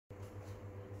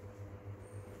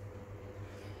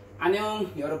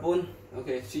Annyeong, 여러분.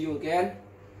 Okay, see you again.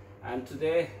 And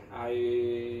today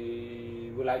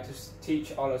I would like to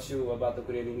teach all of you about the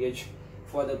Korean English.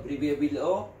 For the previous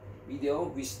video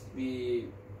which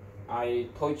I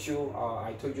told you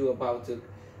about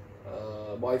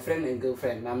boyfriend and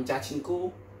girlfriend,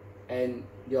 남자친구 and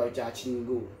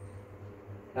여자친구,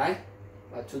 right?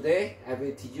 But today I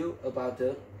will teach you about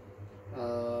the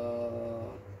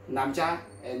남자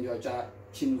and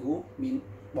여자친구 mean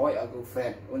boy or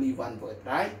girlfriend, only one word,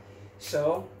 right?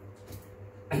 So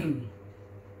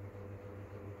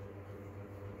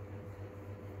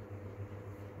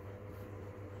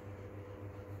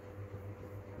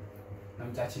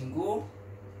남자친구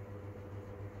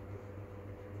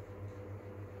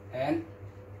and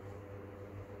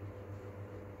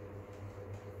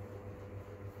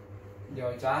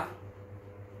여자친구,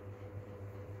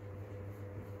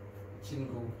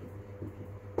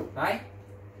 right?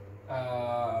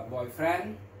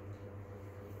 Boyfriend,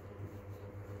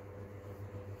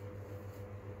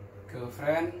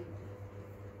 girlfriend,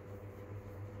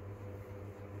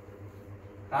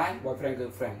 right? Boyfriend,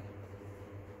 girlfriend.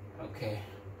 Okay,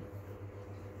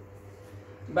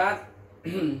 but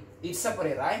it's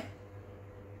separate, right?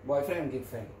 Boyfriend and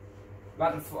girlfriend.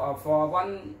 But for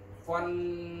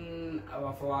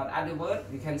other word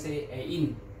we can say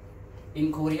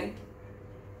in Korean.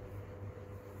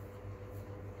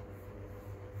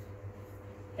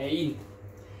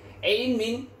 Ain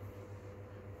mean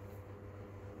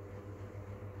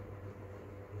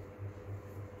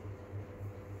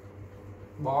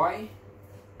boy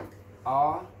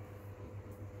or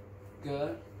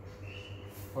girl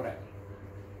friend.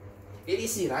 It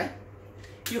is easy, right?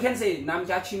 You can say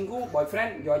남자친구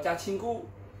boyfriend, 여자친구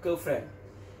girlfriend.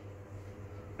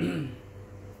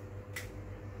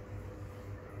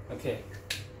 Okay,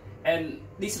 and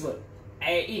this word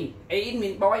ain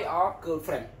mean boy or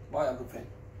girlfriend,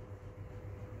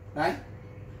 right?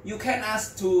 You can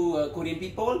ask to Korean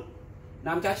people,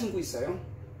 남자친구 있어요?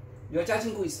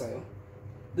 여자친구 있어요?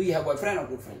 Do you have boyfriend or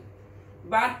girlfriend?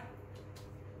 But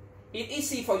it's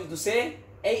easy for you to say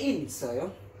ain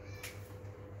있어요.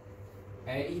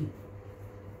 Ain.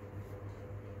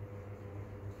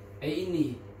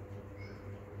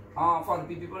 For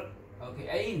the people, okay,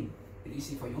 ain. It's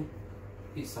easy for you.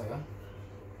 있어요.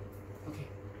 Okay.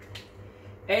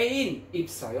 ain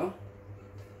있어요.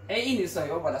 ain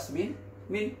있어요. What does it mean?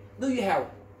 Mean, do you have?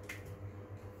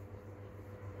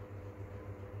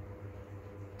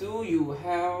 Do you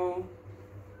have?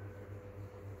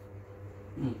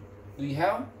 Do you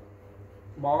have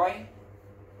boy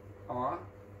or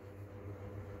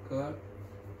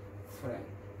girlfriend?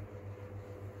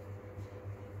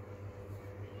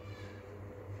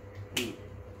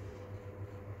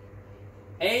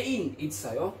 ain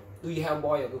있어요. Do you have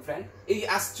boy or girlfriend? If you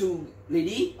ask to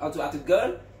lady or to ask to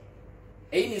girl,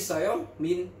 ain 있어요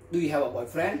mean do you have a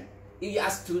boyfriend? If you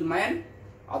ask to man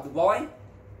or to boy,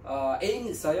 ain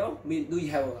있어요 mean do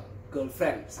you have a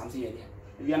girlfriend? Something like that.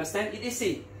 You understand? It is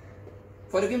easy.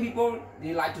 For the Korean people,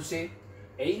 they like to say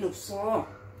ain 없어.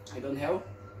 I don't have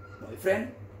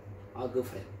boyfriend or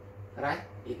girlfriend. Right?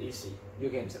 It is easy. You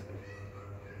can separate.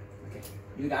 Okay.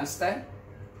 You understand?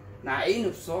 나 ain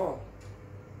없어.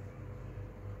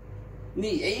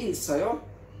 니 애인 있어요?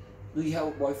 Do you have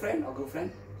a boyfriend or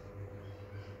girlfriend?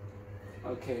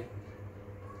 Okay.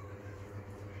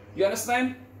 You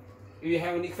understand? If you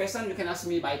have any question, you can ask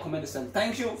me by comment section.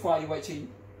 Thank you for watching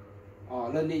or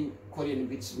learning Korean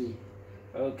with me.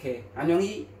 Okay.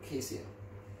 안녕히 계세요.